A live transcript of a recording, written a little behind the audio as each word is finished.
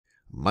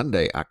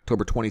Monday,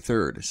 October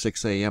 23rd,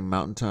 6 a.m.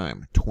 Mountain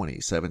Time,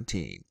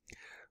 2017.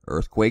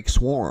 Earthquake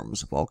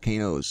swarms,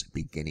 volcanoes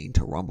beginning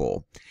to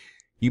rumble.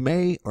 You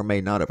may or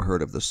may not have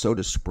heard of the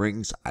Soda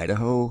Springs,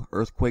 Idaho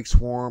earthquake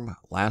swarm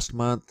last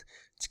month.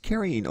 It's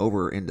carrying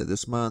over into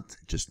this month,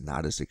 just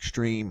not as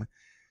extreme.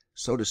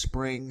 Soda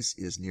Springs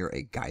is near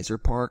a geyser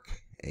park,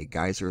 a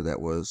geyser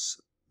that was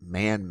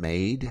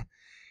man-made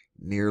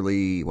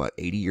nearly,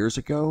 80 years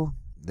ago?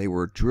 They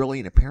were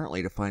drilling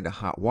apparently to find a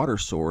hot water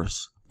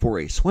source for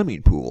a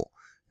swimming pool,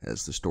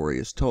 as the story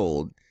is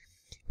told,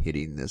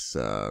 creating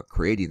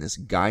this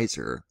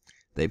geyser.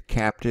 They've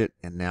capped it,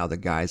 and now the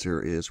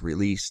geyser is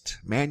released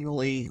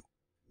manually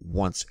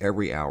once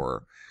every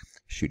hour,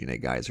 shooting a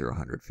geyser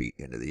 100 feet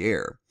into the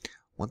air.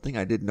 One thing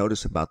I did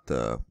notice about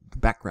the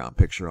background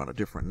picture on a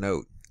different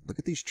note, look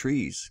at these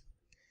trees.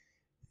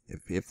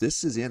 If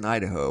this is in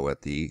Idaho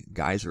at the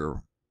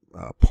geyser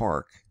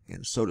park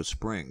in Soda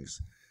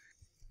Springs,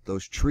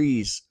 those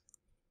trees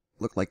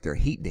look like they're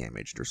heat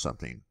damaged or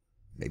something.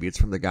 Maybe it's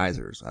from the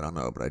geysers, I don't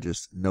know, but I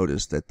just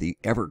noticed that the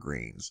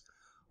evergreens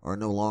are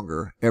no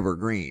longer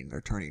evergreen.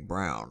 They're turning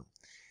brown.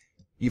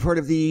 You've heard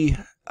of the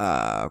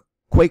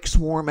quake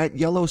swarm at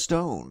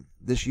Yellowstone,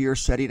 this year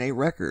setting a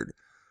record.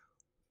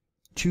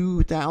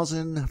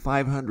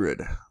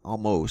 2,500,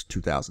 almost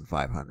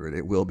 2,500.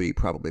 It will be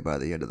probably by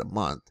the end of the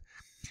month.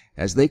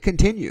 As they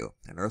continue,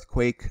 an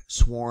earthquake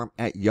swarm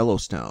at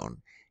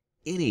Yellowstone.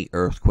 Any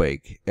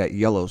earthquake at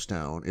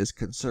Yellowstone is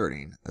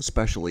concerning,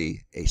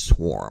 especially a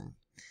swarm.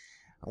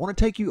 I want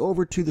to take you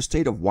over to the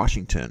state of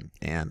Washington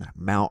and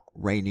Mount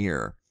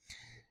Rainier.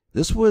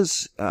 This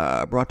was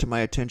brought to my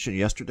attention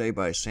yesterday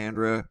by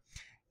Sandra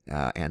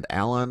and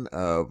Alan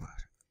of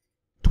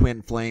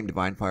Twin Flame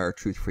Divine Fire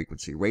Truth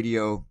Frequency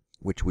Radio,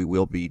 which we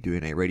will be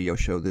doing a radio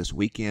show this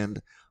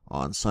weekend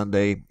on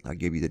Sunday. I'll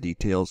give you the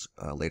details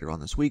later on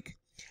this week.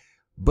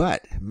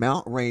 But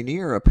Mount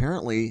Rainier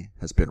apparently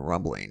has been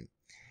rumbling.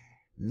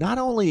 Not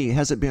only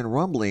has it been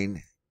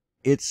rumbling,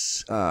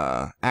 its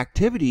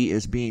activity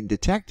is being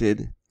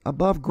detected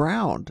above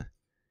ground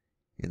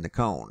in the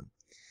cone.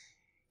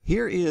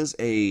 Here is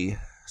a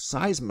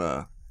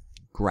seismograph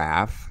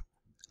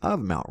of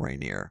Mount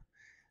Rainier.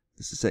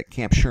 This is at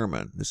Camp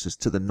Sherman. This is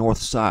to the north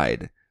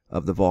side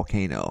of the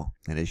volcano.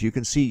 And as you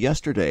can see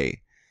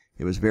yesterday,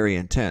 it was very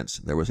intense.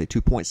 There was a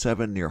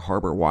 2.7 near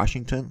Harbor,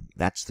 Washington.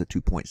 That's the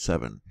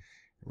 2.7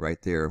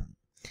 right there.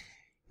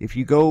 If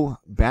you go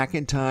back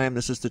in time,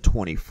 this is the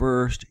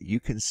 21st, you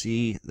can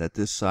see that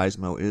this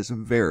seismo is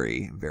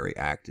very, very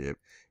active.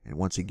 And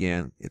once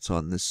again, it's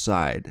on this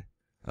side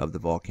of the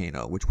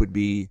volcano, which would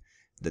be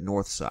the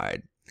north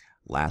side.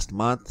 Last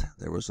month,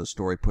 there was a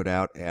story put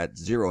out at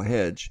Zero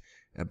Hedge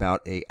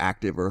about an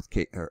active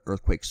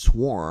earthquake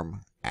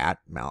swarm at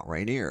Mount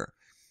Rainier.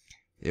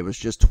 It was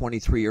just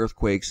 23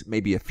 earthquakes,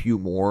 maybe a few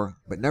more,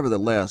 but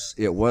nevertheless,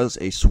 it was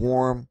a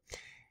swarm,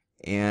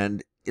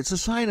 and it's a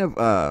sign of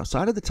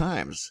the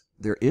times.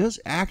 There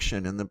is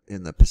action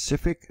in the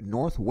Pacific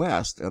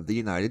Northwest of the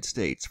United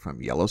States,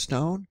 from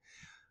Yellowstone,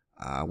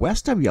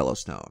 west of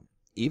Yellowstone,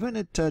 even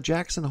at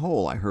Jackson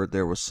Hole. I heard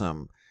there was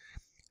some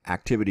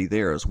activity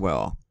there as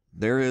well.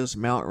 There is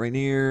Mount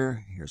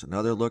Rainier. Here's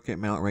another look at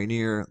Mount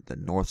Rainier. The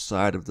north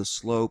side of the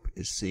slope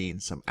is seeing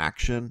some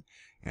action,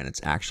 and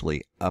it's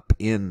actually up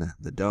in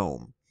the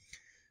dome.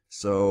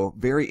 So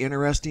very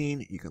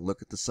interesting. You can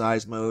look at the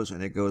seismos,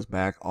 and it goes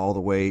back all the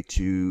way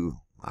to,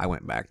 I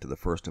went back to the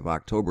 1st of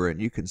October,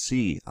 and you can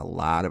see a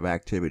lot of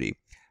activity.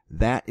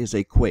 That is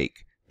a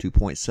quake,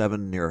 2.7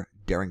 near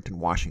Darrington,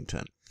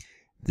 Washington.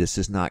 This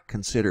is not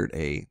considered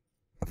a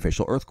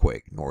official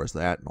earthquake, nor is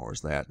that, nor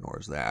is that, nor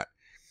is that.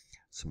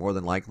 It's more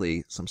than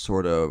likely some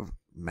sort of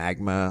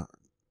magma,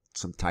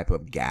 some type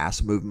of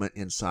gas movement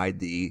inside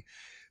the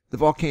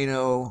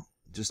volcano.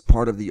 Just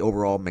part of the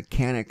overall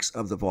mechanics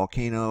of the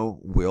volcano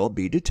will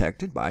be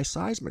detected by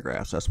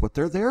seismographs. That's what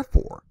they're there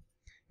for.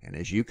 And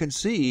as you can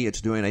see,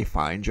 it's doing a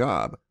fine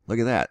job. Look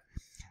at that.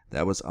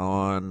 That was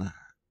on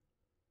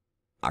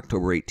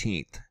October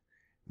 18th.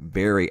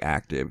 Very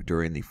active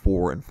during the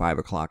 4 and 5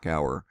 o'clock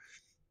hour.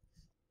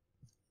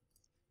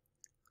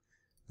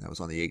 That was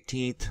on the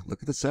 18th.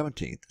 Look at the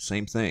 17th.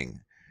 Same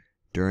thing.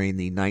 During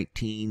the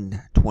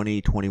 19,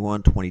 20,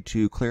 21,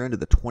 22, clear into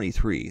the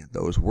 23.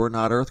 Those were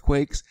not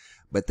earthquakes,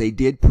 but they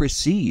did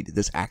precede.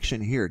 This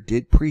action here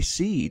did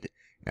precede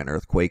an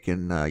earthquake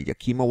in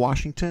Yakima,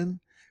 Washington,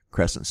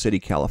 Crescent City,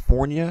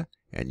 California,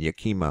 and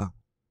Yakima,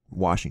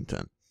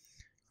 Washington.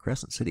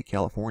 Crescent City,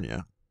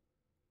 California.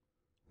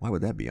 Why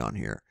would that be on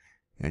here?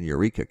 And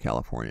Eureka,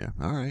 California.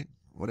 All right,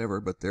 whatever.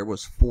 But there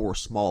was 4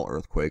 small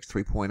earthquakes,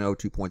 3.0,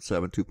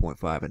 2.7,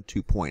 2.5, and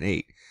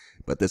 2.8.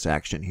 But this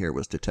action here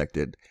was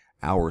detected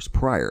hours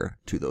prior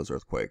to those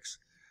earthquakes.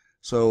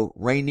 So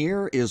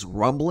Rainier is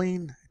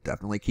rumbling.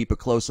 Definitely keep a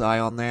close eye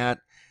on that.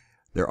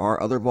 There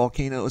are other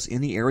volcanoes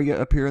in the area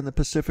up here in the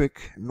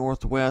Pacific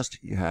Northwest.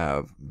 You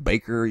have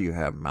Baker, you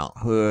have Mount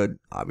Hood.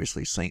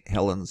 Obviously, St.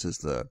 Helens is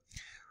the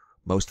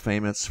most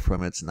famous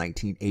from its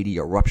 1980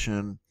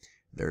 eruption.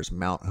 There's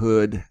Mount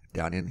Hood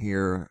down in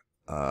here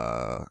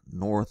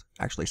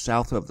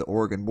south of the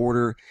Oregon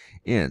border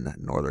in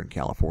Northern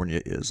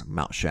California is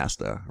Mount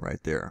Shasta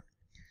right there.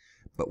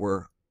 But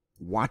we're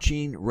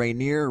watching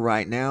Rainier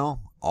right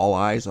now. All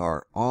eyes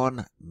are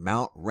on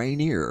Mount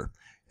Rainier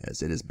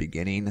as it is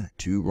beginning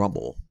to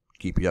rumble.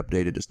 Keep you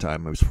updated as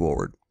time moves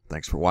forward.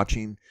 Thanks for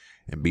watching,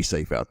 and be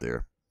safe out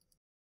there.